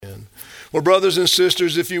Well, brothers and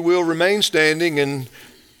sisters, if you will, remain standing and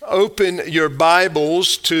open your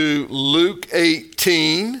Bibles to Luke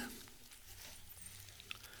 18.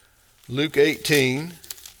 Luke 18.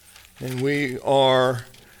 And we are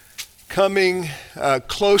coming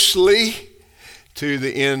closely to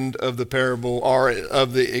the end of the parable, or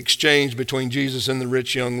of the exchange between Jesus and the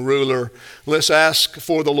rich young ruler. Let's ask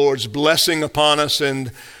for the Lord's blessing upon us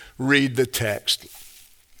and read the text.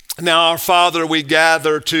 Now, our Father, we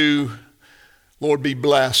gather to, Lord, be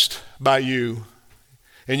blessed by you.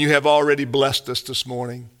 And you have already blessed us this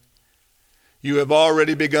morning. You have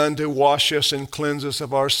already begun to wash us and cleanse us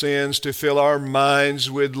of our sins, to fill our minds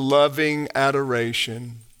with loving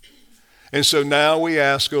adoration. And so now we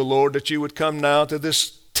ask, O Lord, that you would come now to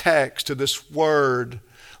this text, to this word.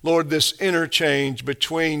 Lord, this interchange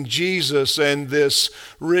between Jesus and this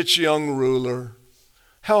rich young ruler.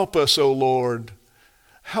 Help us, O Lord.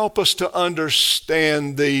 Help us to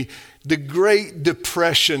understand the great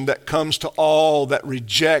depression that comes to all that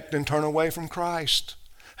reject and turn away from Christ.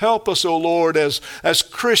 Help us, O Lord, as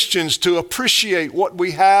Christians to appreciate what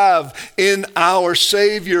we have in our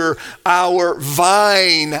Savior, our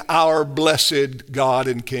vine, our blessed God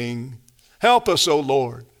and King. Help us, O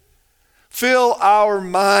Lord. Fill our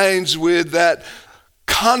minds with that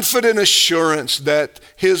confident assurance that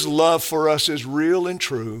His love for us is real and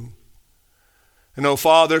true. And, oh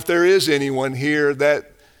Father, if there is anyone here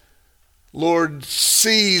that, Lord,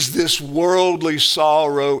 sees this worldly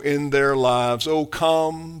sorrow in their lives, oh,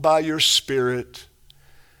 come by your Spirit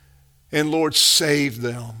and, Lord, save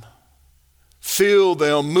them. Fill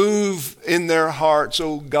them, move in their hearts,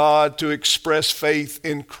 oh God, to express faith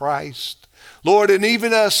in Christ. Lord, and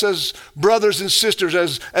even us as brothers and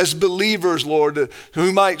sisters, as believers, Lord,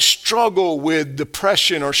 who might struggle with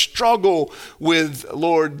depression or struggle with,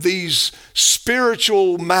 Lord, these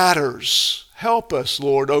spiritual matters, help us,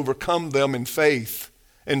 Lord, overcome them in faith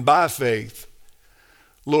and by faith,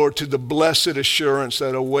 Lord, to the blessed assurance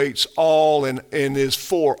that awaits all and is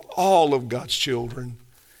for all of God's children.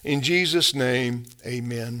 In Jesus' name,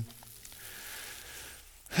 amen.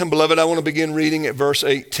 And beloved, I want to begin reading at verse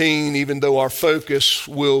 18, even though our focus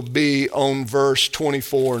will be on verse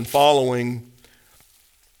 24 and following.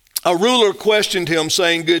 A ruler questioned him,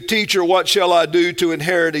 saying, "Good teacher, what shall I do to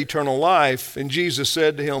inherit eternal life?" And Jesus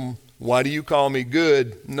said to him, "Why do you call me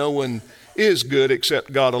good? No one is good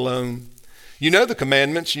except God alone. You know the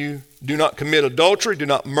commandments. You do not commit adultery, do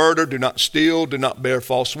not murder, do not steal, do not bear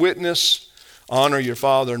false witness, honor your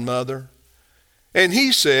father and mother." And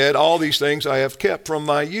he said, "All these things I have kept from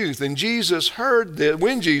my youth." And Jesus heard this.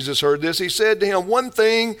 When Jesus heard this, he said to him, "One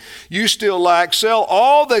thing you still lack. Sell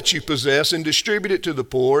all that you possess and distribute it to the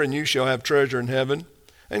poor, and you shall have treasure in heaven.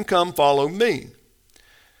 And come follow me."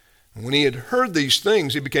 And when he had heard these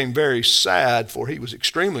things, he became very sad, for he was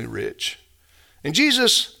extremely rich. And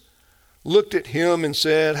Jesus looked at him and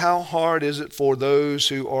said, "How hard is it for those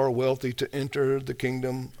who are wealthy to enter the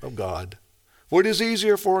kingdom of God? For it is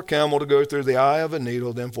easier for a camel to go through the eye of a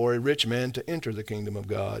needle than for a rich man to enter the kingdom of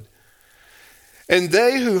God." And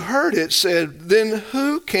they who heard it said, "Then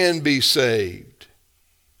who can be saved?"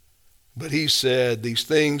 But he said, "These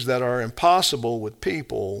things that are impossible with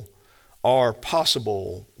people are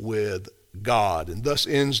possible with God." And thus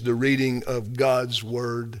ends the reading of God's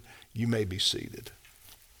word. You may be seated.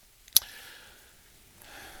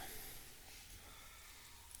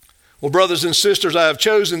 Well, brothers and sisters, I have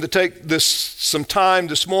chosen to take some time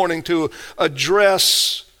this morning to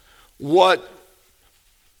address what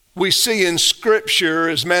we see in Scripture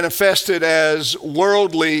is manifested as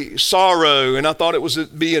worldly sorrow. And I thought it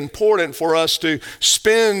would be important for us to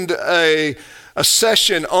spend a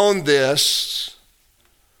session on this.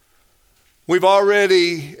 We've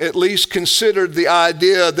already at least considered the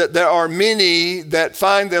idea that there are many that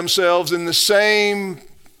find themselves in the same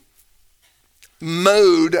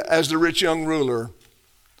mode as the rich young ruler.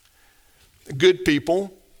 Good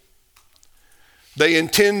people. They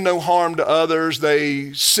intend no harm to others.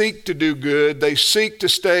 They seek to do good. They seek to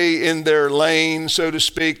stay in their lane, so to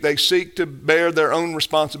speak. They seek to bear their own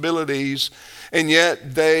responsibilities, and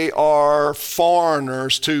yet they are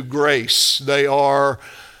foreigners to grace. They are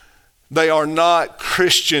not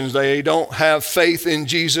Christians. They don't have faith in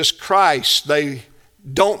Jesus Christ. They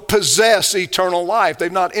don't possess eternal life.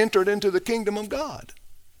 They've not entered into the kingdom of God.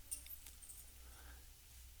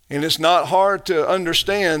 And it's not hard to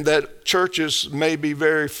understand that churches may be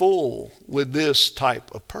very full with this type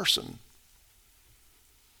of person.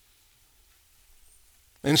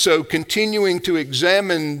 And so continuing to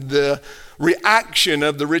examine the reaction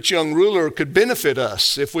of the rich young ruler could benefit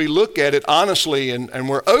us if we look at it honestly and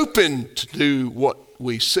we're open to do what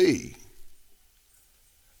we see.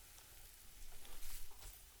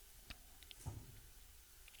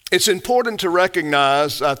 It's important to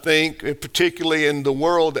recognize, I think, particularly in the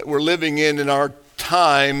world that we're living in our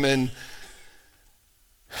time, and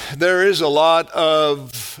there is a lot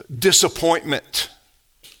of disappointment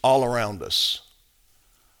all around us.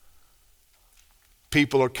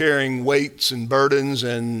 People are carrying weights and burdens,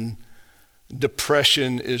 and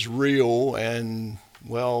depression is real and,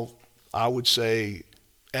 well, I would say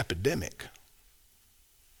epidemic.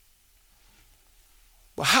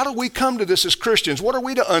 Well, how do we come to this as Christians? What are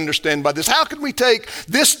we to understand by this? How can we take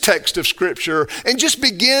this text of Scripture and just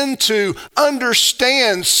begin to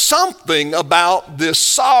understand something about this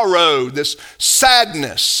sorrow, this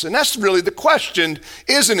sadness? And that's really the question,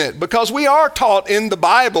 isn't it? Because we are taught in the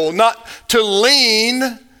Bible not to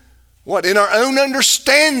lean, in our own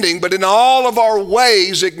understanding, but in all of our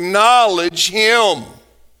ways acknowledge Him.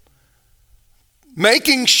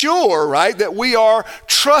 Making sure, right, that we are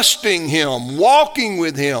trusting Him, walking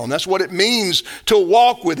with Him. That's what it means to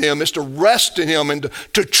walk with Him, is to rest in Him and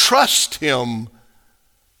to trust Him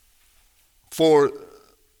for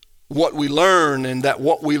what we learn, and that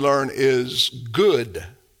what we learn is good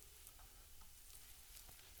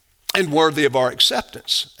and worthy of our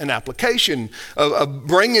acceptance and application, of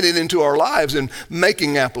bringing it into our lives and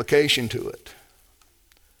making application to it.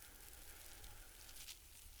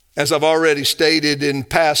 As I've already stated in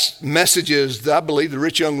past messages, I believe the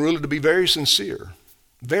rich young ruler to be very sincere,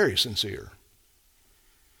 very sincere.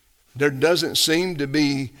 There doesn't seem to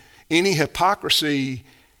be any hypocrisy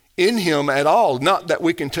in him at all, not that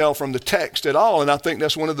we can tell from the text at all. And I think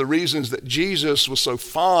that's one of the reasons that Jesus was so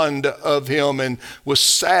fond of him and was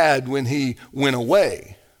sad when he went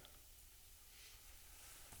away.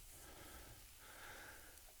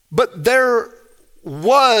 But there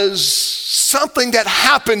was something that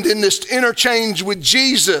happened in this interchange with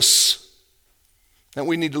Jesus that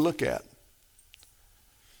we need to look at.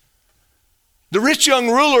 The rich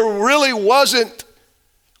young ruler really wasn't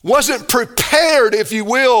prepared, if you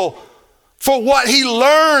will, for what he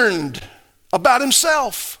learned about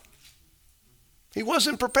himself. He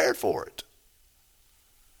wasn't prepared for it.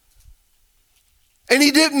 And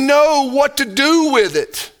he didn't know what to do with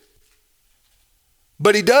it.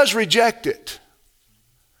 But he does reject it.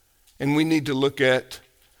 And we need to look at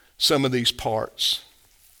some of these parts.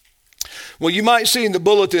 Well, you might see in the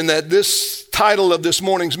bulletin that this title of this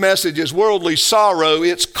morning's message is Worldly Sorrow,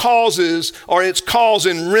 its Causes, or its Cause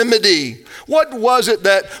and Remedy. What was it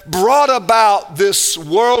that brought about this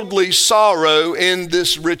worldly sorrow in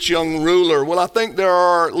this rich young ruler? Well, I think there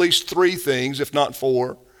are at least three things, if not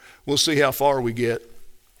four. We'll see how far we get.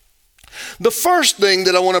 The first thing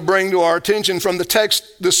that I want to bring to our attention from the text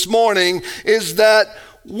this morning is that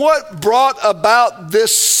what brought about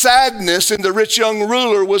this sadness in the rich young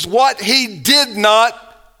ruler was what he did not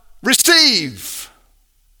receive.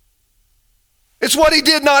 It's what he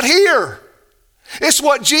did not hear. It's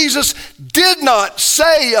what Jesus did not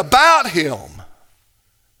say about him.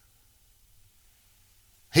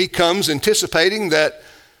 He comes anticipating that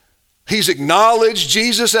he's acknowledged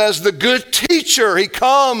Jesus as the good teacher. He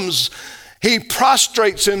comes, he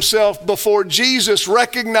prostrates himself before Jesus,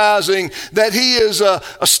 recognizing that he is a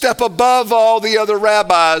step above all the other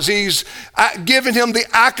rabbis. He's given him the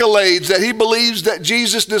accolades that he believes that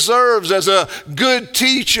Jesus deserves as a good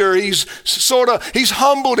teacher. He's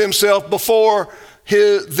humbled himself before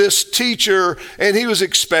this teacher, and he was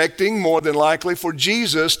expecting, more than likely, for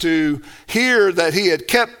Jesus to hear that he had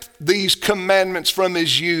kept these commandments from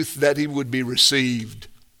his youth, that he would be received,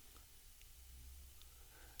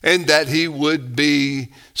 and that he would be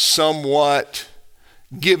somewhat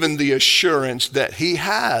given the assurance that he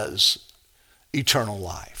has eternal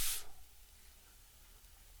life.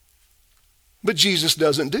 But Jesus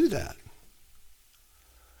doesn't do that.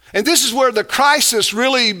 And this is where the crisis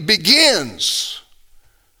really begins.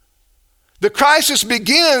 The crisis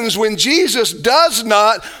begins when Jesus does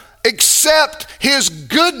not accept his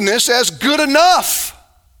goodness as good enough.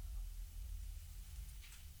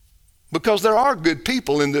 Because there are good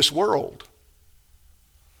people in this world.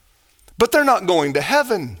 But they're not going to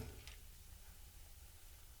heaven.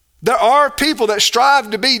 There are people that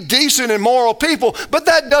strive to be decent and moral people, but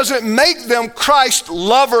that doesn't make them Christ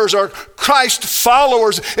lovers or Christ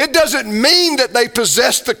followers. It doesn't mean that they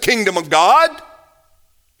possess the kingdom of God.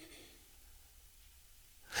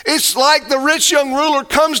 It's like the rich young ruler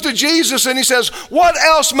comes to Jesus and he says, "What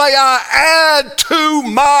else may I add to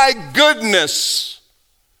my goodness?"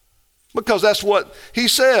 Because that's what he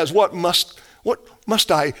says. What must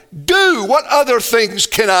I do? What other things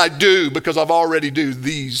can I do? Because I've already do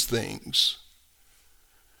these things.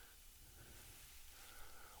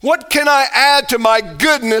 What can I add to my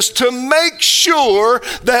goodness to make sure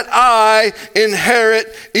that I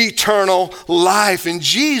inherit eternal life? And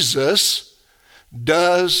Jesus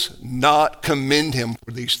does not commend him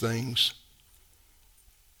for these things.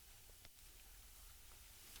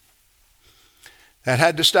 That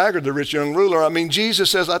had to stagger the rich young ruler. I mean, Jesus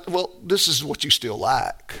says, well, this is what you still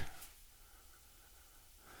lack.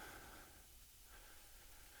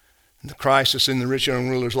 And the crisis in the rich young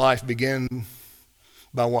ruler's life began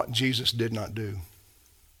by what Jesus did not do.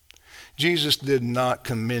 Jesus did not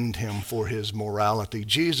commend him for his morality.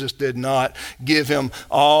 Jesus did not give him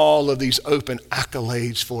all of these open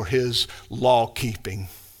accolades for his law keeping.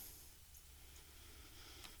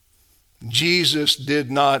 Jesus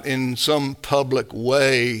did not in some public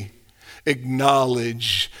way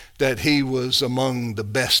acknowledge that he was among the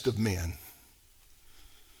best of men.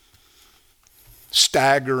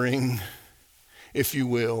 Staggering, if you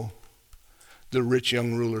will, the rich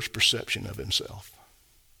young ruler's perception of himself.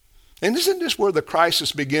 And isn't this where the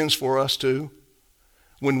crisis begins for us too?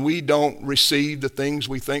 When we don't receive the things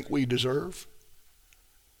we think we deserve?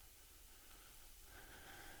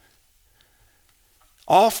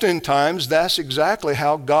 Oftentimes, that's exactly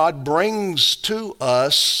how God brings to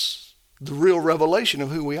us the real revelation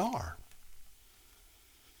of who we are.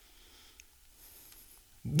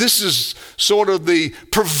 This is sort of the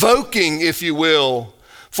provoking, if you will,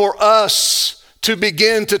 for us to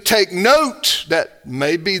begin to take note that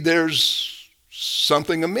maybe there's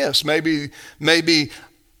something amiss. Maybe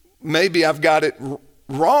I've got it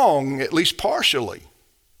wrong, at least partially.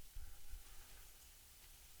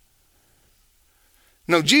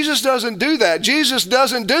 No, Jesus doesn't do that. Jesus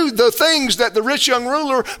doesn't do the things that the rich young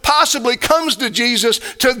ruler possibly comes to Jesus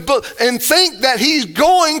to and think that he's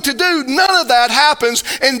going to do. None of that happens,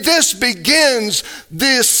 and this begins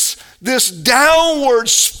this downward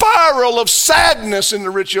spiral of sadness in the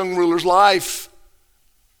rich young ruler's life.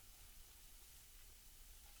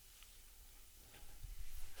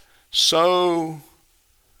 So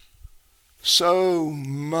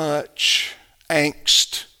much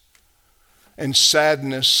angst and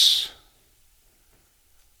sadness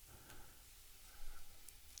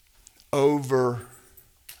over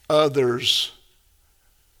others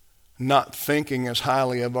not thinking as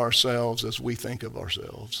highly of ourselves as we think of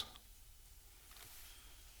ourselves.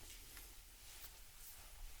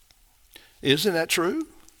 Isn't that true?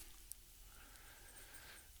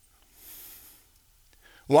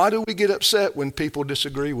 Why do we get upset when people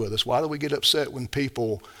disagree with us? Why do we get upset when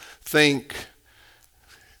people think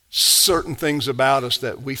certain things about us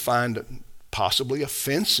that we find possibly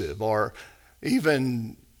offensive, or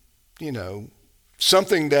even,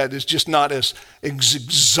 something that is just not as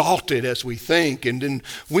exalted as we think? And then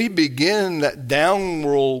we begin that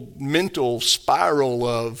downward mental spiral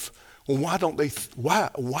of, well,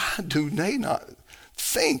 why do they not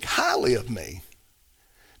think highly of me?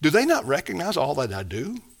 Do they not recognize all that I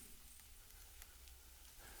do?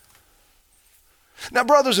 Now,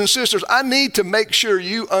 brothers and sisters, I need to make sure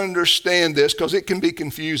you understand this because it can be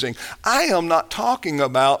confusing. I am not talking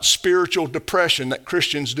about spiritual depression that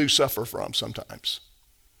Christians do suffer from sometimes.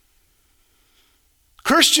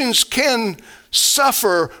 Christians can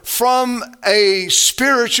suffer from a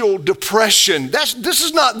spiritual depression. This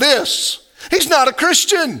is not this. He's not a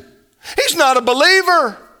Christian. He's not a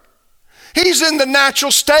believer. He's in the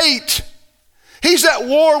natural state. He's at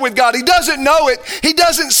war with God. He doesn't know it. He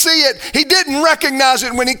doesn't see it. He didn't recognize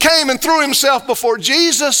it when he came and threw himself before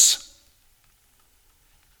Jesus.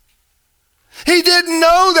 He didn't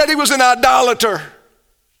know that he was an idolater.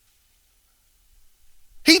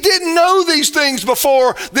 He didn't know these things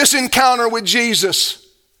before this encounter with Jesus.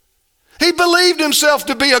 He believed himself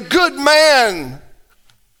to be a good man.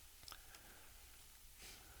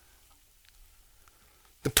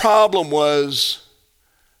 The problem was,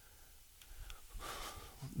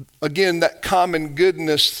 again, that common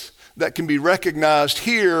goodness that can be recognized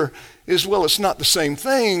here is, well, it's not the same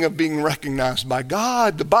thing of being recognized by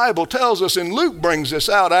God. The Bible tells us, and Luke brings this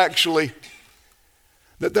out actually,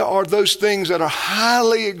 that there are those things that are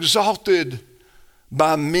highly exalted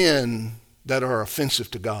by men that are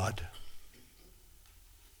offensive to God.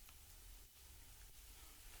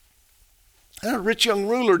 And a rich young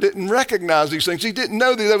ruler didn't recognize these things. He didn't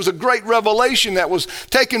know that there was a great revelation that was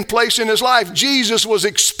taking place in his life. Jesus was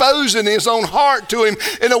exposing his own heart to him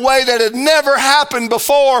in a way that had never happened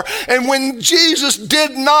before. And when Jesus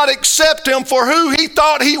did not accept him for who he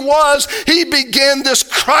thought he was, he began this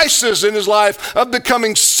crisis in his life of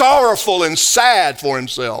becoming sorrowful and sad for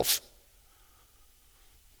himself.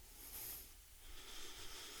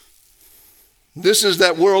 This is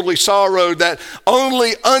that worldly sorrow that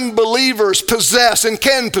only unbelievers possess and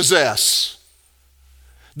can possess.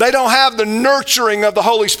 They don't have the nurturing of the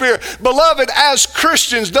Holy Spirit. Beloved, as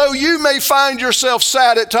Christians, though you may find yourself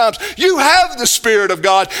sad at times, you have the Spirit of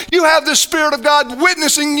God. You have the Spirit of God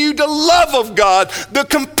witnessing you the love of God, the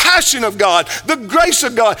compassion of God, the grace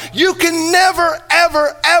of God. You can never,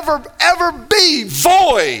 ever, ever, ever be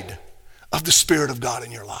void of the Spirit of God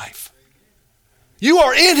in your life. You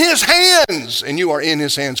are in His hands, and you are in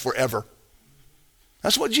His hands forever.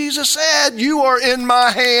 That's what Jesus said. You are in my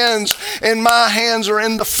hands, and my hands are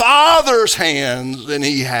in the Father's hands, and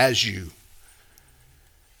He has you.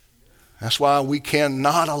 That's why we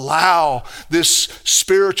cannot allow this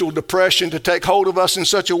spiritual depression to take hold of us in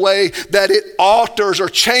such a way that it alters or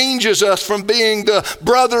changes us from being the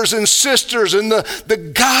brothers and sisters and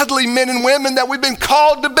the godly men and women that we've been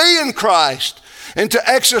called to be in Christ, and to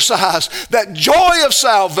exercise that joy of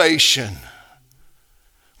salvation.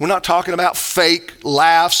 We're not talking about fake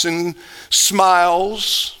laughs and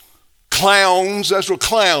smiles. Clowns, that's what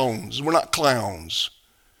clowns. We're not clowns.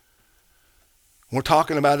 We're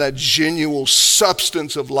talking about that genuine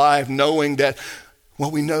substance of life, knowing that, well,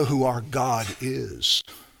 we know who our God is.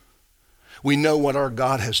 We know what our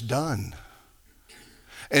God has done.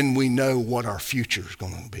 And we know what our future is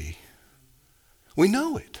going to be. We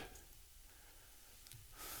know it.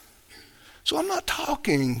 So I'm not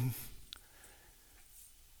talking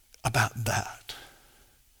about that.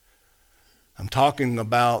 I'm talking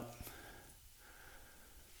about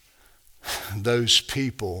those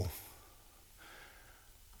people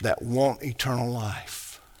that want eternal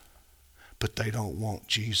life, but they don't want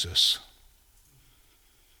Jesus.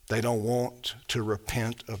 They don't want to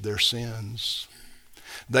repent of their sins.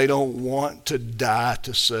 They don't want to die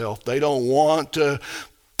to self. They don't want to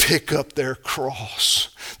pick up their cross.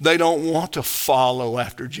 They don't want to follow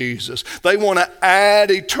after Jesus. They want to add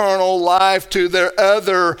eternal life to their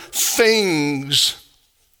other things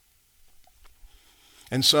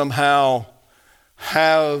and somehow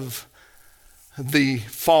have the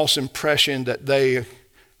false impression that they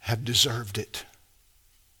have deserved it.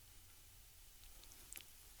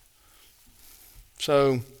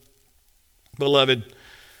 So, beloved,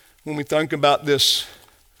 when we think about this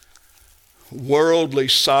worldly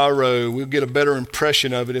sorrow, we'll get a better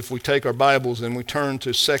impression of it if we take our Bibles and we turn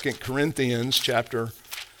to 2 Corinthians chapter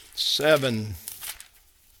 7.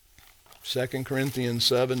 2 Corinthians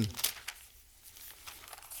 7.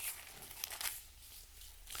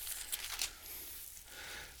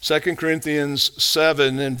 Second Corinthians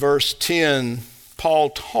 7 and verse 10, Paul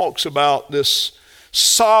talks about this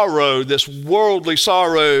sorrow, this worldly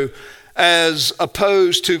sorrow, as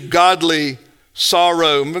opposed to godly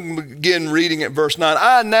sorrow. Begin reading at verse 9.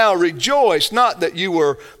 I now rejoice, not that you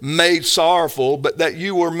were made sorrowful, but that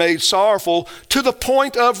you were made sorrowful to the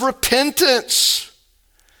point of repentance.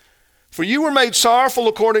 For you were made sorrowful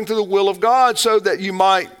according to the will of God, so that you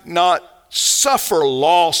might not suffer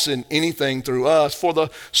loss in anything through us. For the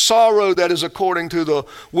sorrow that is according to the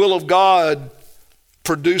will of God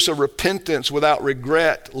produce a repentance without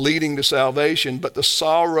regret, leading to salvation, but the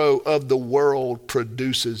sorrow of the world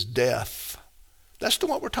produces death. That's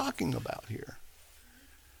what we're talking about here.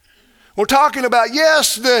 We're talking about,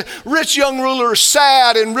 yes, the rich young ruler is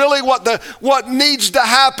sad, and really what needs to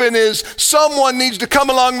happen is someone needs to come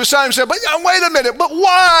along beside him and say, but wait a minute, but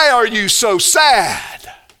why are you so sad?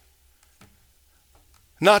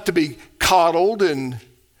 Not to be coddled and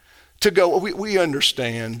to go, we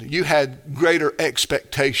understand. You had greater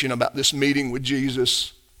expectation about this meeting with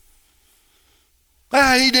Jesus.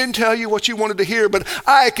 He didn't tell you what you wanted to hear, but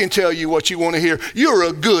I can tell you what you want to hear. You're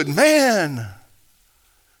a good man.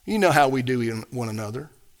 You know how we do one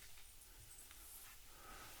another.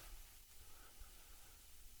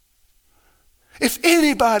 If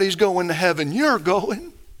anybody's going to heaven, you're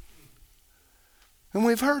going. And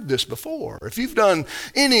we've heard this before. If you've done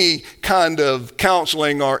any kind of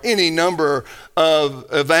counseling or any number of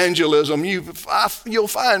evangelism, you'll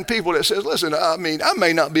find people that says, listen, I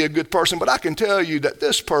may not be a good person, but I can tell you that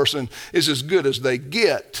this person is as good as they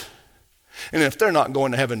get. And if they're not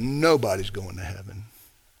going to heaven, nobody's going to heaven.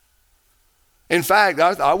 In fact,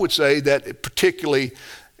 I would say that particularly,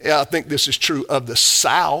 I think this is true of the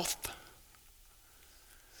South,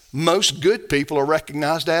 most good people are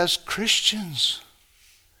recognized as Christians.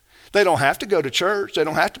 They don't have to go to church. They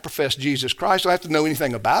don't have to profess Jesus Christ. They don't have to know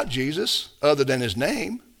anything about Jesus other than his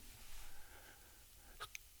name.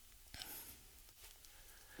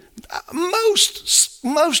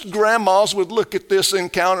 Most grandmas would look at this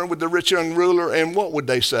encounter with the rich young ruler, and what would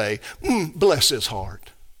they say? Bless his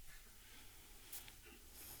heart.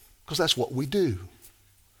 Because that's what we do.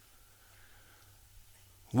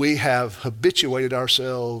 we have habituated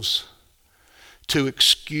ourselves to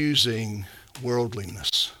excusing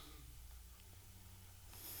worldliness.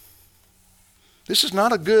 This is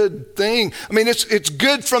not a good thing. I mean, it's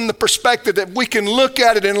good from the perspective that we can look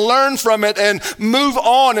at it and learn from it and move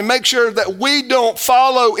on and make sure that we don't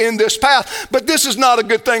follow in this path. But this is not a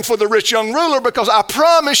good thing for the rich young ruler, because I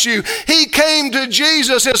promise you, he came to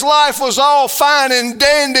Jesus. His life was all fine and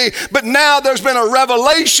dandy, but now there's been a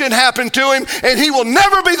revelation happen to him, and he will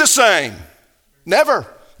never be the same.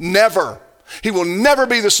 Never, never. He will never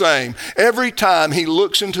be the same. Every time he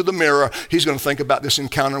looks into the mirror, he's going to think about this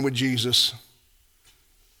encounter with Jesus.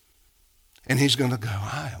 And he's going to go,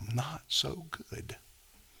 I am not so good.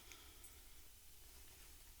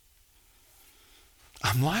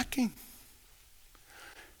 I'm lacking.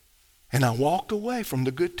 And I walked away from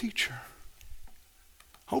the good teacher.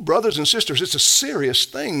 Oh, brothers and sisters, it's a serious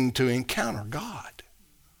thing to encounter God.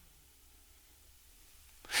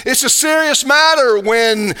 It's a serious matter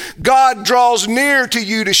when God draws near to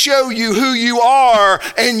you to show you who you are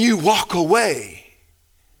and you walk away.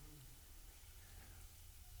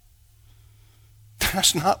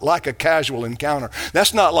 That's not like a casual encounter.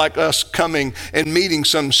 That's not like us coming and meeting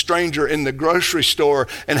some stranger in the grocery store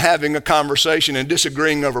and having a conversation and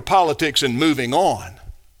disagreeing over politics and moving on.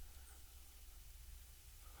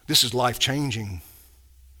 This is life-changing.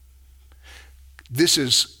 This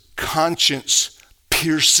is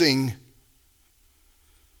conscience-piercing.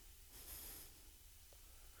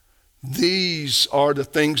 These are the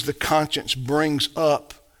things the conscience brings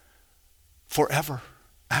up forever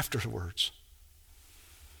afterwards.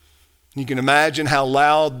 You can imagine how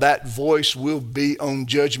loud that voice will be on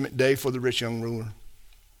Judgment Day for the rich young ruler.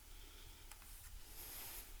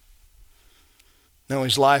 Now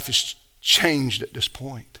his life is changed at this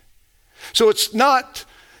point. So it's not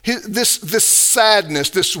this sadness,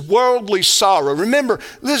 this worldly sorrow. Remember,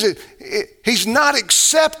 listen, he's not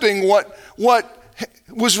accepting what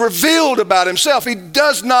was revealed about himself. He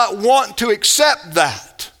does not want to accept that.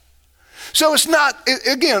 So it's not,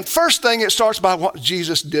 again, first thing, it starts by what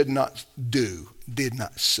Jesus did not do, did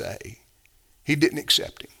not say. He didn't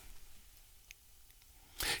accept him.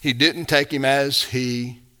 He didn't take him as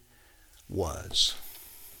he was.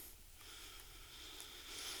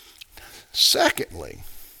 Secondly,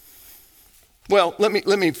 well, let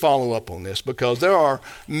me follow up on this, because there are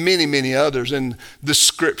many, many others in the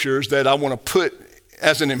scriptures that I want to put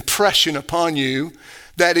as an impression upon you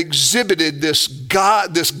that exhibited this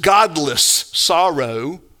godless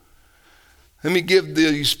sorrow. Let me give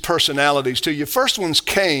these personalities to you. First one's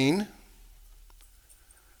Cain.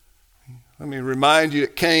 Let me remind you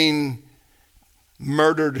that Cain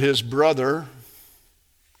murdered his brother.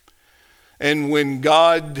 And when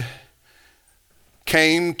God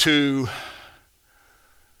came to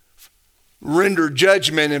render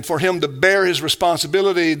judgment and for him to bear his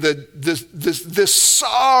responsibility, this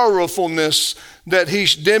sorrowfulness that he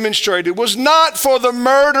demonstrated was not for the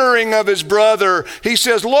murdering of his brother. He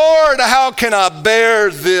says, Lord, how can I bear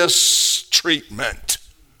this treatment?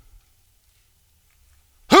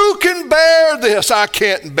 Who can bear this? I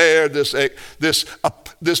can't bear this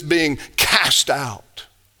being cast out.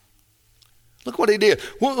 Look what he did.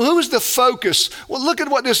 Well, who is the focus? Well, look at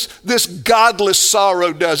what this godless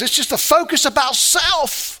sorrow does. It's just a focus about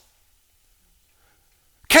self.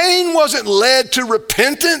 Cain wasn't led to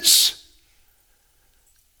repentance.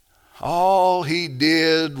 All he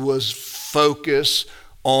did was focus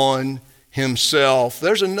on himself.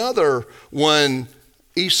 There's another one,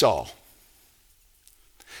 Esau.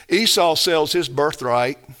 Esau sells his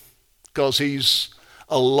birthright because he's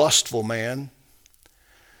a lustful man.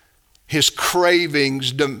 His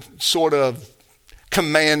cravings sort of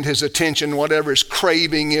command his attention, whatever his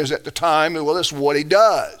craving is at the time. Well, that's what he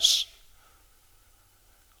does.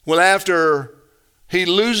 Well, after he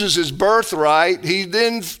loses his birthright,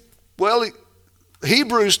 Hebrews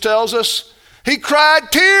tells us he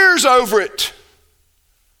cried tears over it.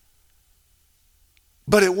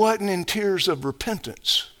 But it wasn't in tears of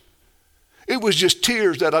repentance. It was just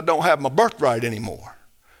tears that I don't have my birthright anymore.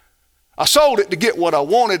 I sold it to get what I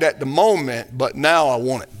wanted at the moment, but now I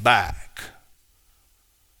want it back.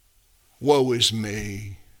 Woe is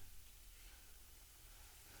me.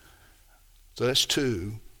 So that's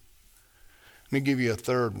two. Let me give you a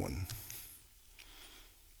third one.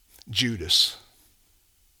 Judas.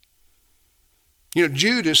 You know,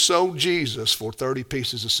 Judas sold Jesus for 30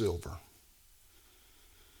 pieces of silver.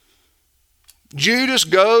 Judas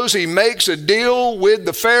goes, he makes a deal with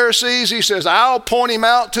the Pharisees. He says, I'll point him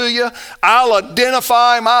out to you. I'll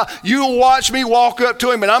identify him. You'll watch me walk up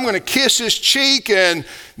to him and I'm going to kiss his cheek, and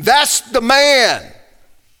that's the man.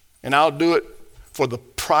 And I'll do it for the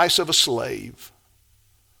price of a slave,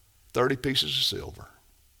 30 pieces of silver.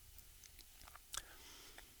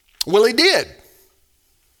 Well, he did.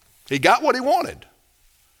 He got what he wanted.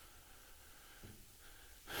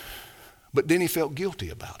 But then he felt guilty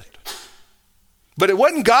about it. But it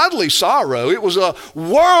wasn't godly sorrow. It was a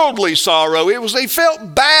worldly sorrow. He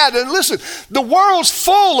felt bad. And listen, the world's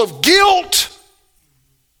full of guilt,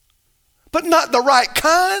 but not the right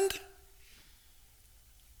kind.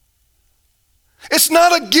 It's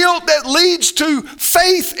not a guilt that leads to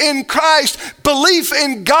faith in Christ, belief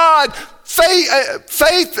in God, faith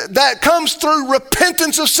that comes through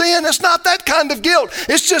repentance of sin. It's not that kind of guilt.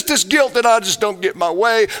 It's just this guilt that I just don't get my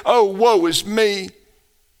way. Oh, woe is me.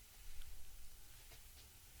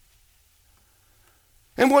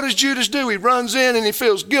 And what does Judas do? He runs in and he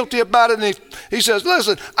feels guilty about it, and he says,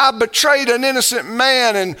 listen, I betrayed an innocent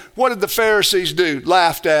man. And what did the Pharisees do?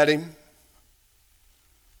 Laughed at him.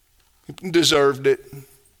 He deserved it.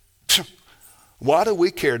 Why do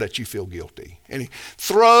we care that you feel guilty? And he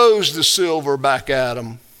throws the silver back at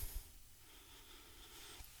him.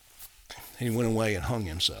 He went away and hung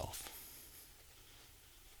himself.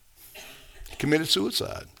 He committed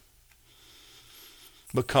suicide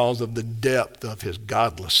because of the depth of his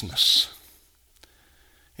godlessness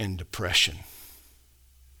and depression.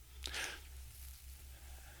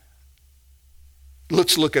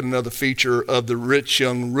 Let's look at another feature of the rich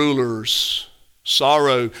young ruler's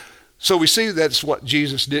sorrow. So we see that's what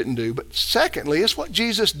Jesus didn't do. But secondly, it's what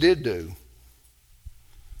Jesus did do.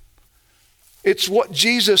 It's what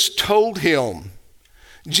Jesus told him.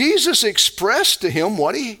 Jesus expressed to him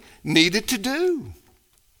what he needed to do.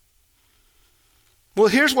 Well,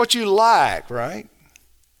 here's what you like, right?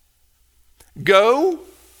 Go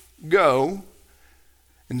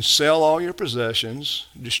and sell all your possessions,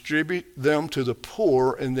 distribute them to the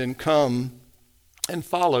poor, and then come and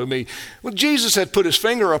follow me. Well, Jesus had put his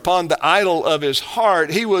finger upon the idol of his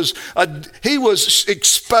heart. He was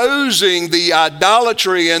exposing the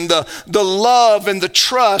idolatry and the love and the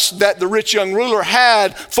trust that the rich young ruler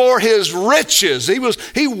had for his riches.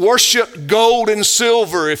 He worshiped gold and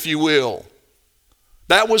silver, if you will.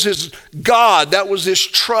 That was his God. That was his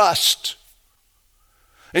trust.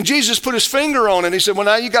 And Jesus put his finger on it. He said, well,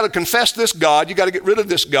 now you got to confess this God. You got to get rid of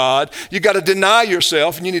this God. You got to deny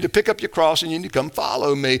yourself, and you need to pick up your cross, and you need to come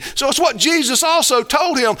follow me. So it's what Jesus also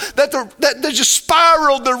told him, that they just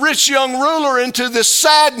spiraled the rich young ruler into this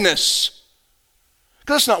sadness.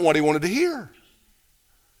 Because that's not what he wanted to hear.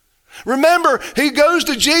 Remember, he goes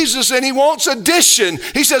to Jesus and he wants addition.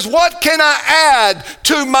 He says, what can I add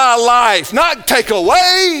to my life? Not take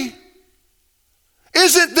away.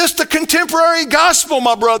 Isn't this the contemporary gospel,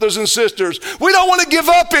 my brothers and sisters? We don't want to give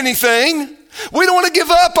up anything. We don't want to give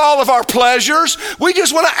up all of our pleasures. We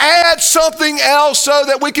just want to add something else so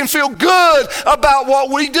that we can feel good about what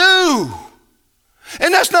we do.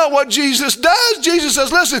 And that's not what Jesus does. Jesus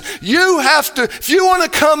says, listen, if you want to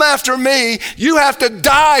come after me, you have to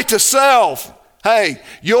die to self. Hey,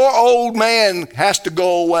 your old man has to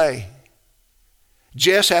go away.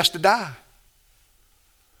 Jess has to die.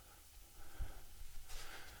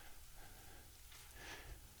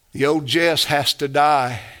 The old Jess has to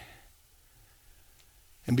die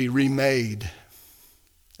and be remade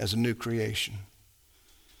as a new creation.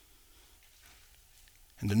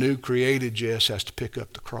 And the new created Jess has to pick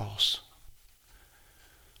up the cross.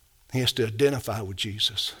 He has to identify with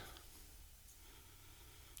Jesus.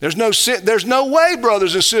 There's no way,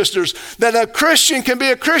 brothers and sisters, that a Christian can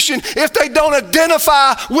be a Christian if they don't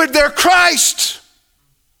identify with their Christ.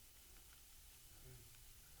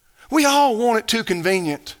 We all want it too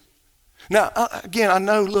convenient. Now, again, I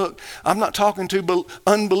know, look, I'm not talking to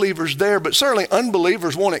unbelievers there, but certainly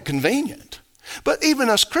unbelievers want it convenient. But even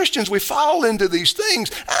us Christians, we fall into these things.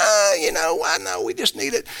 I know we just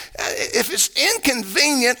need it. If it's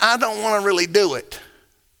inconvenient, I don't want to really do it.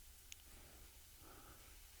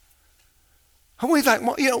 And we think,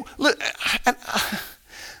 well, look,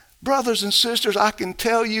 brothers and sisters, I can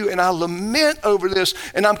tell you, and I lament over this,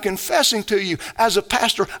 and I'm confessing to you, as a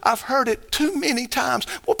pastor, I've heard it too many times.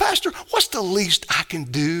 Well, Pastor, what's the least I can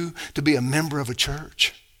do to be a member of a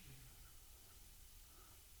church?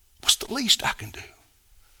 What's the least I can do?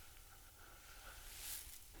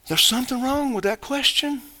 There's something wrong with that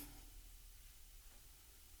question.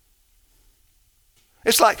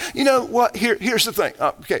 It's like, you know what, here's the thing.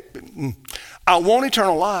 Okay, I want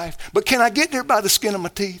eternal life, but can I get there by the skin of my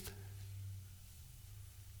teeth?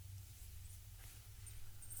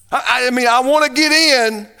 I want to get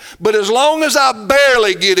in, but as long as I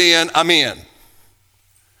barely get in, I'm in.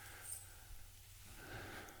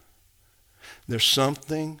 There's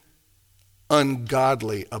something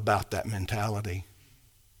ungodly about that mentality.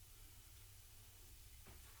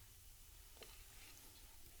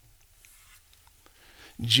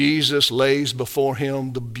 Jesus lays before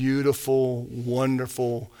him the beautiful,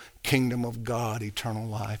 wonderful kingdom of God, eternal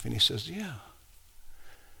life. And he says, yeah,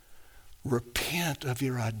 repent of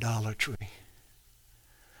your idolatry.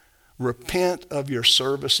 Repent of your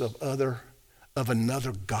service of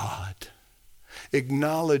another God.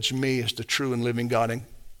 Acknowledge me as the true and living God and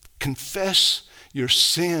confess your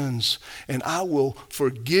sins, and I will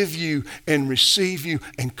forgive you and receive you,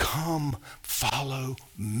 and come follow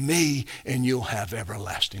me and you'll have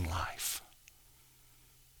everlasting life.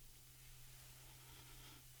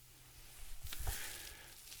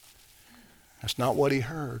 That's not what he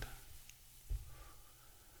heard.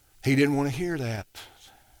 He didn't want to hear that.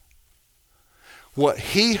 What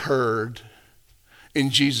he heard in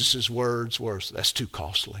Jesus' words was, that's too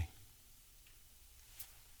costly.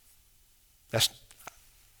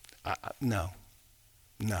 No.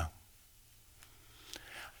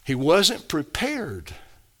 He wasn't prepared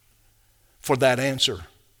for that answer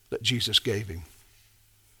that Jesus gave him.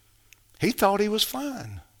 He thought he was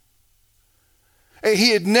fine.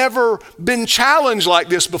 He had never been challenged like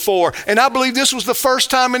this before. And I believe this was the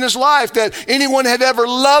first time in his life that anyone had ever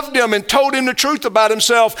loved him and told him the truth about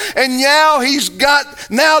himself. And now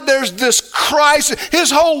there's this crisis.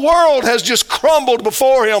 His whole world has just crumbled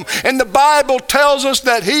before him. And the Bible tells us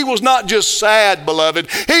that he was not just sad, beloved.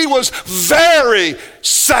 He was very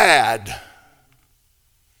sad.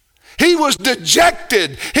 He was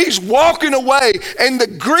dejected. He's walking away. And the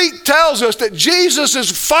Greek tells us that Jesus is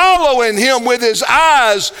following him with his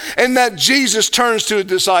eyes, and that Jesus turns to his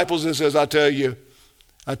disciples and says, I tell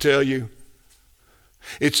you,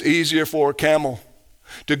 it's easier for a camel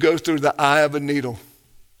to go through the eye of a needle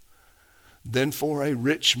than for a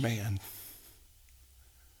rich man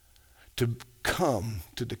to come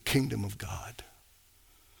to the kingdom of God.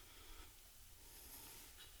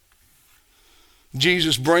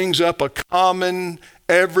 Jesus brings up a common,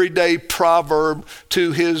 everyday proverb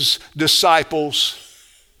to his disciples.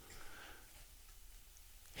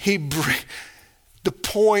 The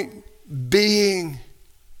point being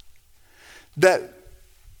that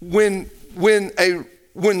when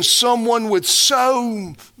someone with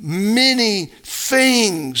so many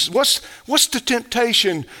things, what's the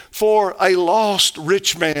temptation for a lost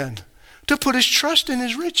rich man? To put his trust in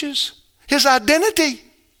his riches, his identity.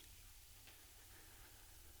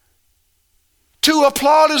 To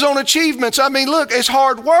applaud his own achievements. I mean, look, it's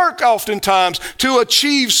hard work oftentimes to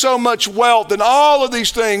achieve so much wealth and all of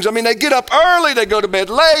these things. I mean, they get up early, they go to bed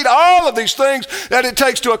late, all of these things that it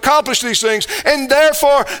takes to accomplish these things. And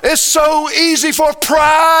therefore, it's so easy for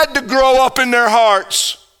pride to grow up in their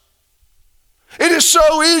hearts. It is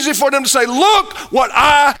so easy for them to say, look what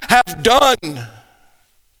I have done.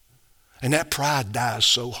 And that pride dies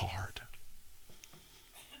so hard.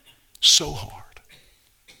 So hard.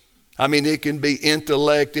 I mean, it can be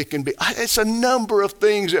intellect. It's a number of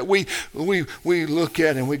things that we look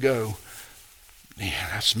at and we go, yeah,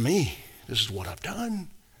 that's me. This is what I've done.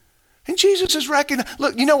 And Jesus is recognizing,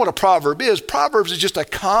 look, you know what a proverb is? Proverbs is just a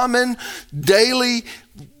common daily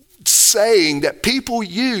saying that people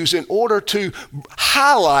use in order to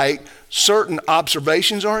highlight certain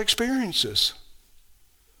observations or experiences.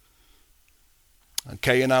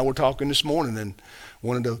 Kay and I were talking this morning, and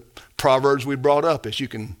one of the proverbs we brought up is you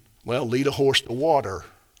can, lead a horse to water,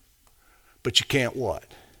 but you can't what?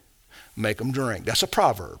 Make them drink. That's a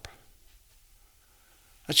proverb.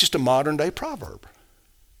 That's just a modern day proverb.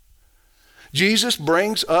 Jesus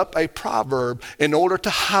brings up a proverb in order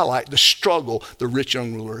to highlight the struggle the rich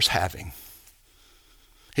young ruler is having.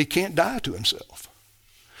 He can't die to himself.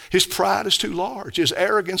 His pride is too large. His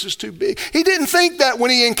arrogance is too big. He didn't think that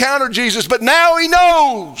when he encountered Jesus, but now he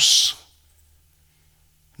knows.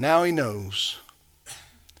 Now he knows.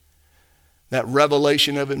 That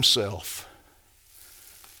revelation of himself,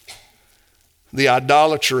 the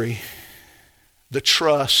idolatry, the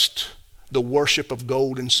trust, the worship of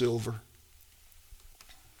gold and silver.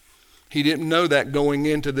 He didn't know that going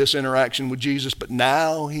into this interaction with Jesus, but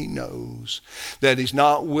now he knows that he's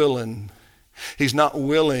not willing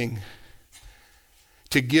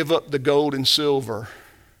to give up the gold and silver.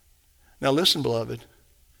 Now listen, beloved,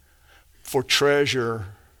 for treasure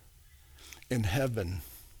in heaven.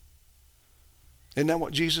 Isn't that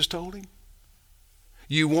what Jesus told him?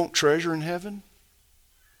 You want treasure in heaven?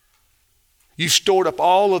 You've stored up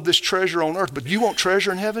all of this treasure on earth, but you want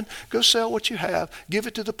treasure in heaven? Go sell what you have, give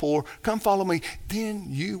it to the poor, come follow me. Then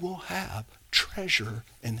you will have treasure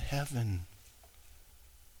in heaven.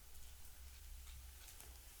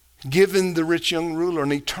 Giving the rich young ruler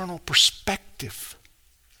an eternal perspective.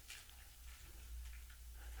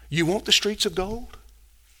 You want the streets of gold?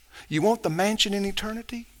 You want the mansion in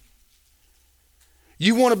eternity?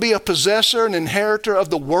 You want to be a possessor, an inheritor of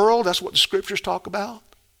the world? That's what the scriptures talk about.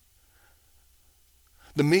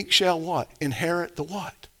 The meek shall what? Inherit the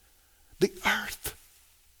what? The earth.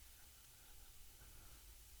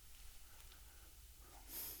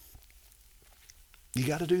 You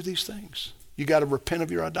got to do these things. You got to repent of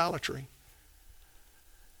your idolatry.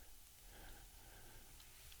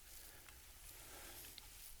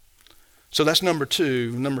 So that's number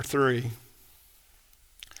two. Number three,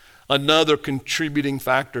 another contributing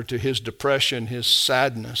factor to his depression, his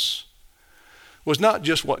sadness, was not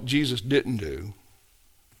just what Jesus didn't do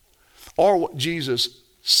or what Jesus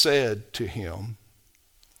said to him,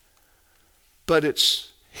 but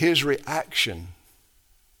it's his reaction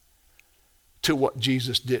to what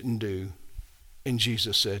Jesus didn't do and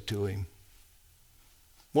Jesus said to him.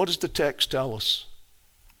 What does the text tell us?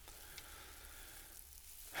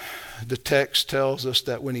 The text tells us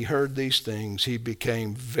that when he heard these things, he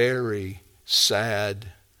became very sad,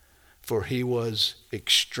 for he was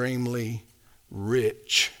extremely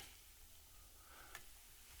rich.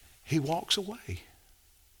 He walks away.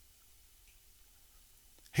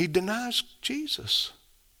 He denies Jesus.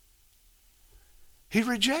 He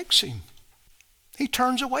rejects him. He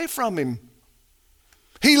turns away from him.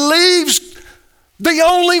 He leaves the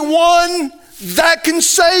only one that can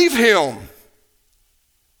save him,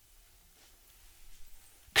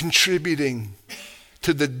 contributing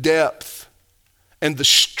to the depth and the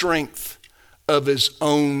strength of his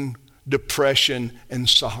own depression and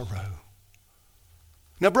sorrow.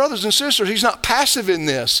 Now, brothers and sisters, he's not passive in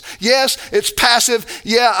this. Yes, it's passive.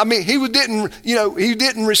 Yeah, I mean, he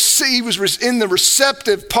didn't receive. He was in the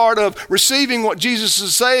receptive part of receiving what Jesus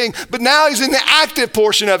is saying, but now he's in the active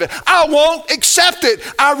portion of it. I won't accept it.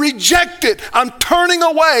 I reject it. I'm turning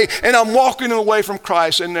away, and I'm walking away from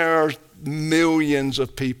Christ, and there are millions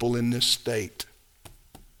of people in this state.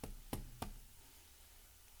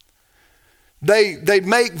 They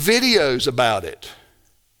make videos about it.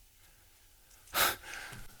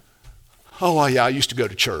 Oh, yeah, I used to go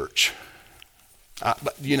to church.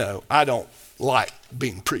 But I don't like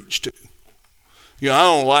being preached to. I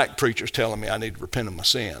don't like preachers telling me I need to repent of my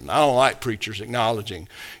sin. I don't like preachers acknowledging,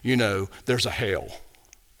 there's a hell.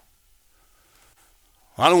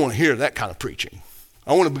 I don't want to hear that kind of preaching.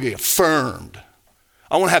 I want to be affirmed.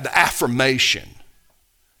 I want to have the affirmation.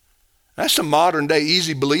 That's the modern day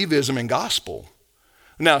easy believism and gospel.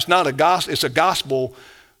 Now, it's not a gospel. It's a gospel,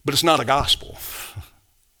 but it's not a gospel.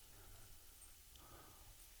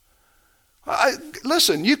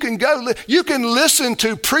 Listen, you can listen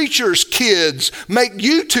to preachers' kids make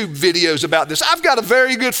YouTube videos about this. I've got a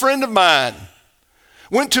very good friend of mine,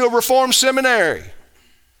 went to a Reformed seminary,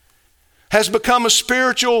 has become a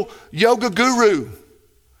spiritual yoga guru,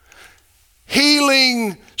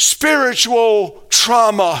 healing spiritual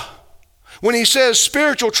trauma. When he says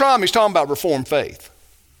spiritual trauma, he's talking about Reformed faith.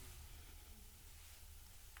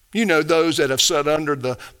 Those that have sat under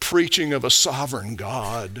the preaching of a sovereign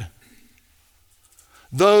God.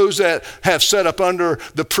 Those that have set up under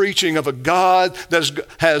the preaching of a God that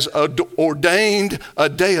has ordained a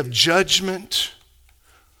day of judgment.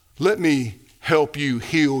 Let me help you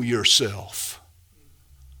heal yourself.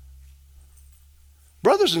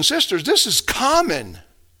 Brothers and sisters, this is common.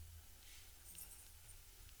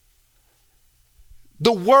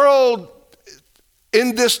 The world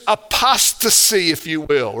in this apostasy, if you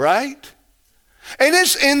will, right? And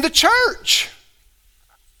it's in the church.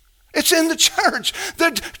 It's in the church.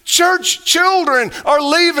 The church children are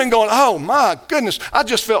leaving going, oh my goodness, I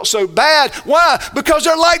just felt so bad. Why? Because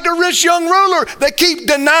they're like the rich young ruler. They keep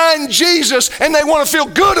denying Jesus and they want to feel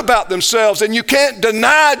good about themselves. And you can't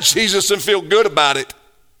deny Jesus and feel good about it.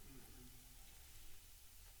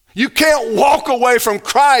 You can't walk away from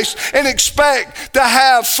Christ and expect to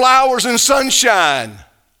have flowers and sunshine.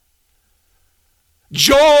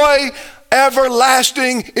 Joy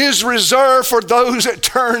everlasting is reserved for those that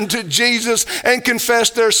turn to Jesus and confess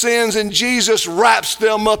their sins, and Jesus wraps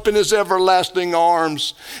them up in his everlasting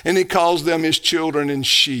arms, and he calls them his children and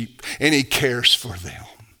sheep, and he cares for them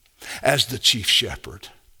as the chief shepherd.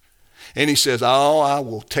 And he says, oh, I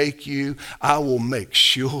will take you, I will make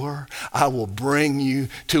sure, I will bring you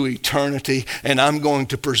to eternity, and I'm going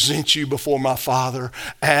to present you before my Father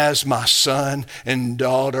as my son and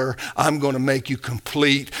daughter. I'm going to make you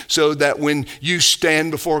complete so that when you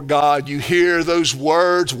stand before God, you hear those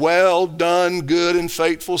words, well done, good and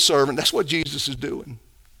faithful servant. That's what Jesus is doing.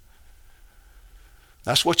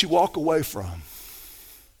 That's what you walk away from.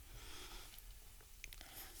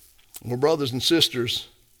 Well, brothers and sisters,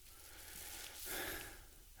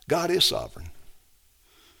 God is sovereign.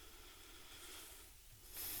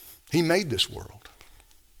 He made this world.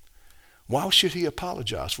 Why should he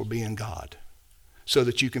apologize for being God? So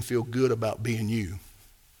that you can feel good about being you.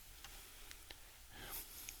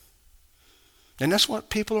 And that's what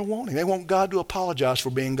people are wanting. They want God to apologize for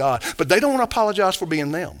being God. But they don't want to apologize for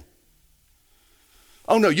being them.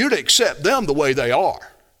 Oh no, you're to accept them the way they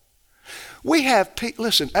are. We have people,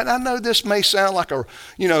 listen, and I know this may sound like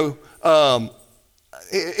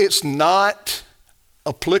it's not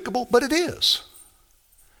applicable, but it is.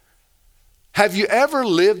 Have you ever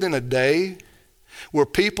lived in a day where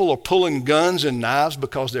people are pulling guns and knives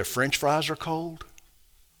because their French fries are cold?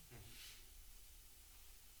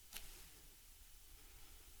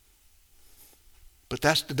 But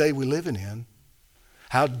that's the day we're living in.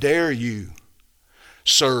 How dare you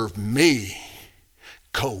serve me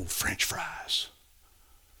cold French fries?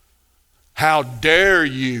 How dare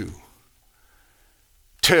you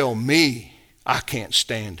tell me I can't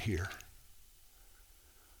stand here?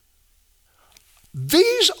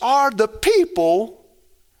 These are the people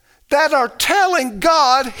that are telling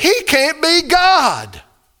God he can't be God.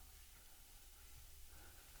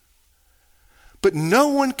 But no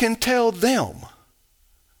one can tell them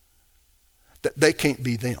that they can't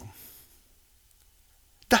be them.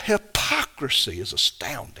 The hypocrisy is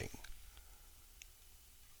astounding.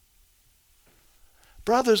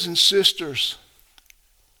 Brothers and sisters,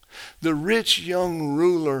 the rich young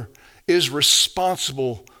ruler is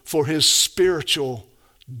responsible for his spiritual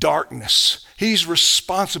darkness. He's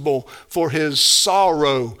responsible for his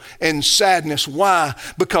sorrow and sadness. Why?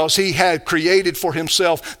 Because he had created for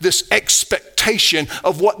himself this expectation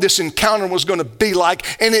of what this encounter was going to be like,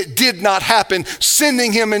 and it did not happen,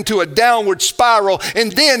 sending him into a downward spiral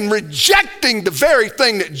and then rejecting the very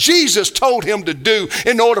thing that Jesus told him to do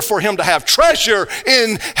in order for him to have treasure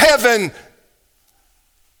in heaven.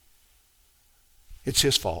 It's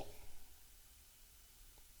his fault.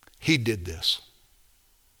 He did this.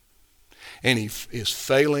 And he is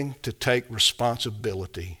failing to take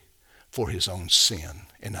responsibility for his own sin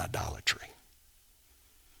and idolatry.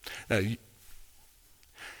 Now,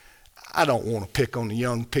 I don't want to pick on the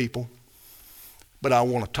young people, but I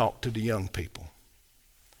want to talk to the young people.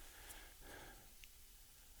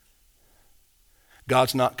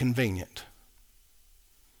 God's not convenient.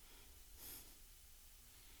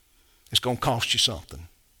 It's going to cost you something.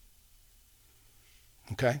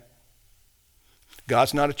 Okay?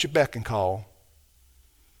 God's not at your beck and call.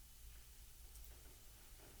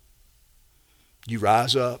 You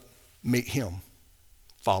rise up, meet him,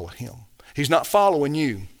 follow him. He's not following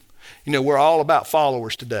you. You know, we're all about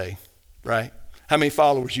followers today, right? How many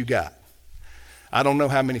followers you got? I don't know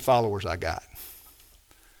how many followers I got.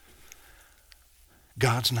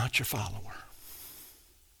 God's not your follower.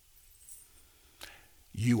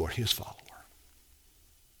 You are his follower.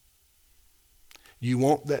 You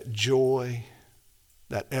want that joy,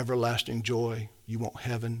 that everlasting joy. You want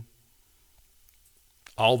heaven.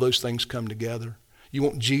 All those things come together. You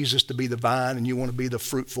want Jesus to be the vine and you want to be the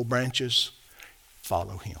fruitful branches.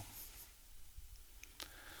 Follow him.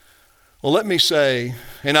 Well, let me say,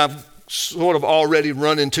 and I've sort of already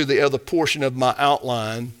run into the other portion of my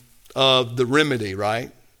outline of the remedy,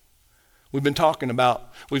 right? We've been talking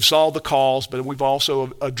about, we've solved the cause, but we've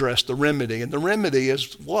also addressed the remedy. And the remedy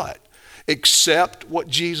is what? Accept what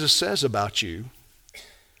Jesus says about you.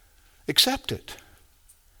 Accept it.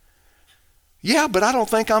 Yeah, but I don't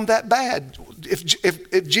think I'm that bad.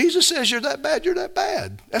 If Jesus says you're that bad, you're that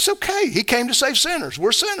bad. That's okay. He came to save sinners.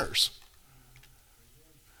 We're sinners.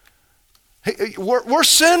 We're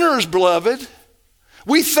sinners, beloved.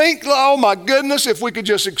 We think, oh my goodness, if we could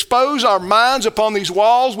just expose our minds upon these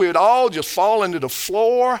walls, we would all just fall into the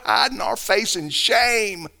floor, hiding our face in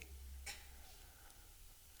shame.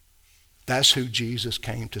 That's who Jesus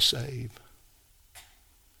came to save.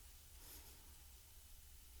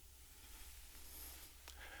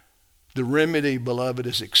 The remedy, beloved,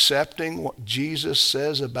 is accepting what Jesus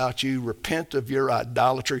says about you. Repent of your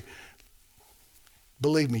idolatry.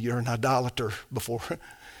 Believe me, you're an idolater before.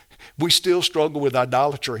 We still struggle with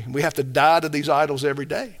idolatry. We have to die to these idols every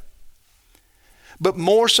day. But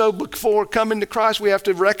more so before coming to Christ, we have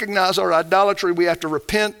to recognize our idolatry. We have to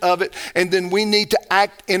repent of it. And then we need to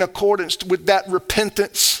act in accordance with that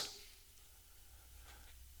repentance.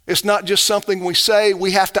 It's not just something we say.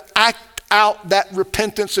 We have to act out that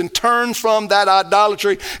repentance and turn from that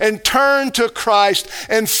idolatry and turn to Christ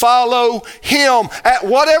and follow him at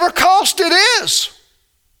whatever cost it is.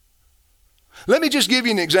 Let me just give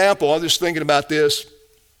you an example. I'm just thinking about this.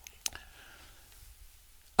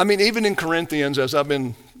 I mean, even in Corinthians, as I've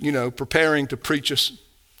been, preparing to preach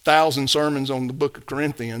 1,000 sermons on the book of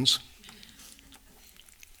Corinthians,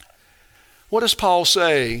 what does Paul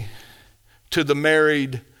say to the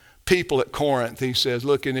married people at Corinth, he says,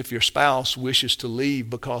 look, and if your spouse wishes to leave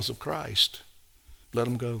because of Christ, let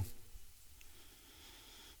them go.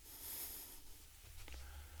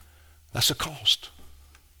 That's a cost.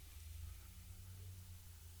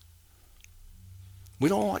 We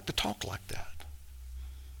don't like to talk like that.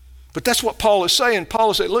 But that's what Paul is saying.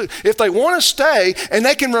 Paul is saying, look, if they want to stay and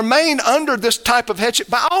they can remain under this type of headship,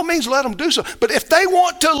 by all means let them do so. But if they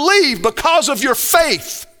want to leave because of your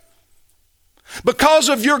faith, because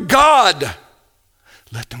of your God,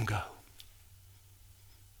 let them go.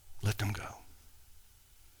 Let them go.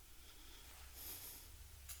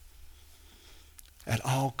 At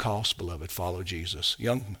all costs, beloved, follow Jesus.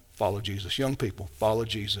 Follow Jesus. Young people, follow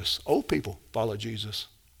Jesus. Old people, follow Jesus.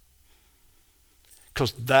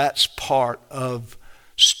 Because that's part of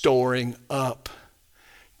storing up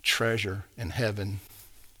treasure in heaven.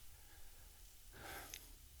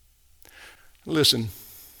 Listen,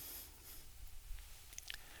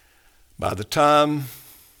 by the time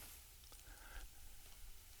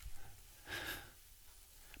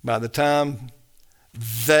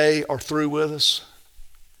they are through with us,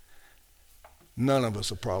 none of us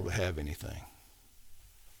will probably have anything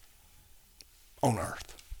on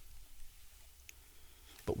earth.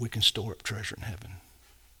 But we can store up treasure in heaven.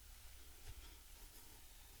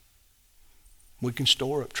 We can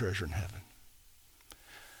store up treasure in heaven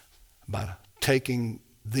by taking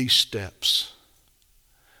these steps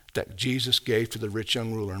that Jesus gave to the rich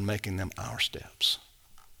young ruler and making them our steps.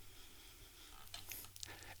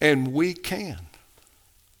 And we can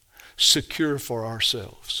secure for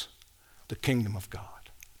ourselves the kingdom of God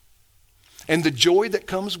and the joy that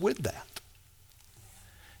comes with that.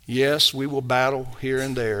 Yes, we will battle here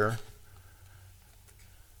and there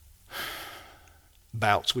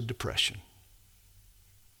bouts with depression,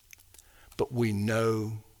 but we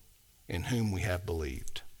know in whom we have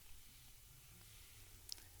believed.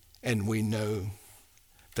 And we know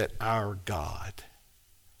that our God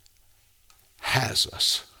has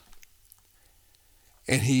us.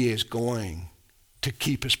 And he is going to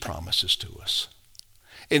keep his promises to us.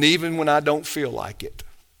 And even when I don't feel like it,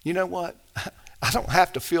 you know what? I don't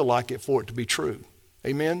have to feel like it for it to be true.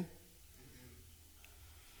 Amen?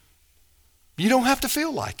 You don't have to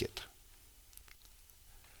feel like it.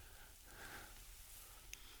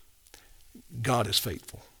 God is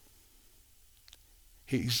faithful.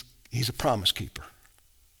 He's a promise keeper.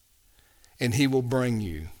 And he will bring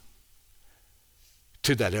you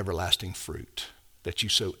to that everlasting fruit that you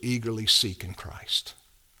so eagerly seek in Christ.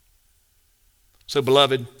 So,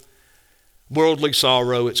 beloved, worldly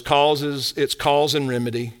sorrow, its cause and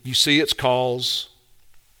remedy. You see its cause.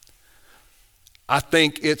 I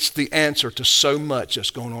think it's the answer to so much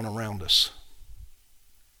that's going on around us.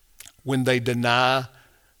 When they deny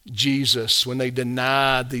Jesus, when they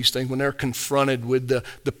deny these things, when they're confronted with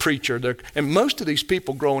the preacher. And most of these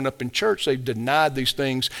people growing up in church, they've denied these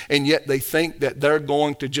things, and yet they think that they're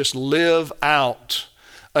going to just live out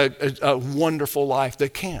a wonderful life. They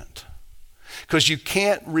can't. Because you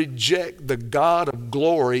can't reject the God of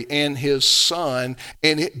glory and his Son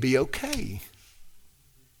and it be okay.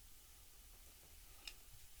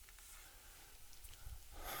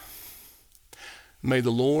 May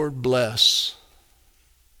the Lord bless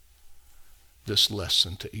this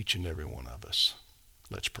lesson to each and every one of us.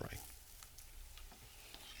 Let's pray.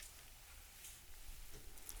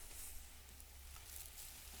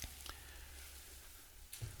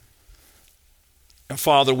 And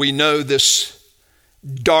Father, we know this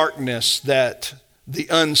darkness that the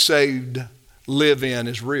unsaved live in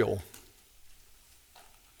is real.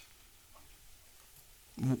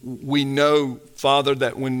 We know, Father,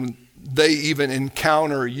 that when they even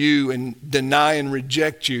encounter you and deny and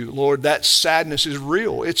reject you, Lord, that sadness is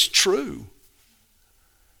real. It's true.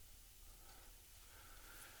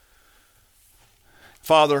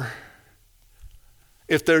 Father,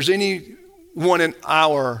 if there's anyone in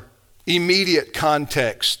our immediate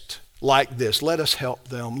context like this, let us help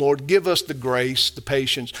them. Lord, give us the grace, the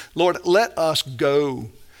patience. Lord, let us go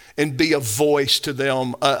and be a voice to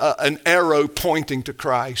them, an arrow pointing to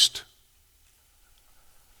Christ.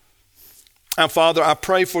 And Father, I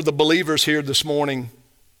pray for the believers here this morning,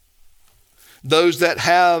 those that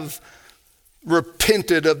have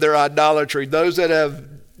repented of their idolatry, those that have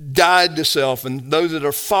died to self, and those that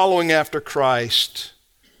are following after Christ.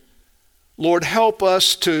 Lord, help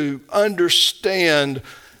us to understand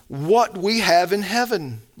what we have in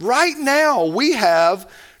heaven. Right now, we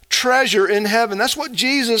have treasure in heaven. That's what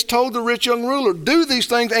Jesus told the rich young ruler. Do these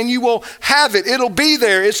things and you will have it. It'll be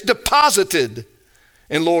there. It's deposited.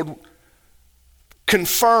 And Lord,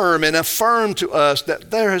 confirm and affirm to us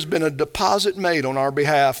that there has been a deposit made on our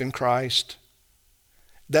behalf in Christ.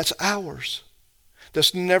 That's ours.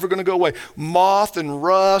 That's never going to go away. Moth and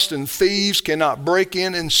rust and thieves cannot break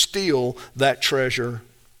in and steal that treasure.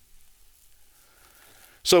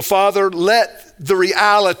 So, Father, let the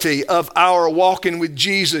reality of our walking with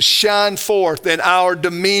Jesus shine forth in our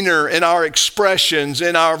demeanor, in our expressions,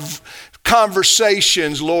 in our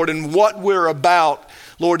conversations, Lord, and what we're about,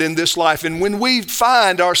 Lord, in this life. And when we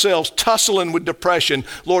find ourselves tussling with depression,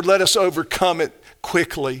 Lord, let us overcome it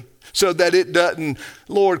quickly so that it doesn't,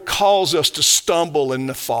 Lord, cause us to stumble and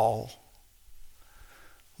to fall.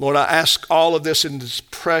 Lord, I ask all of this in this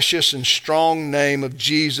precious and strong name of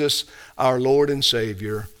Jesus, our Lord and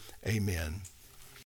Savior. Amen.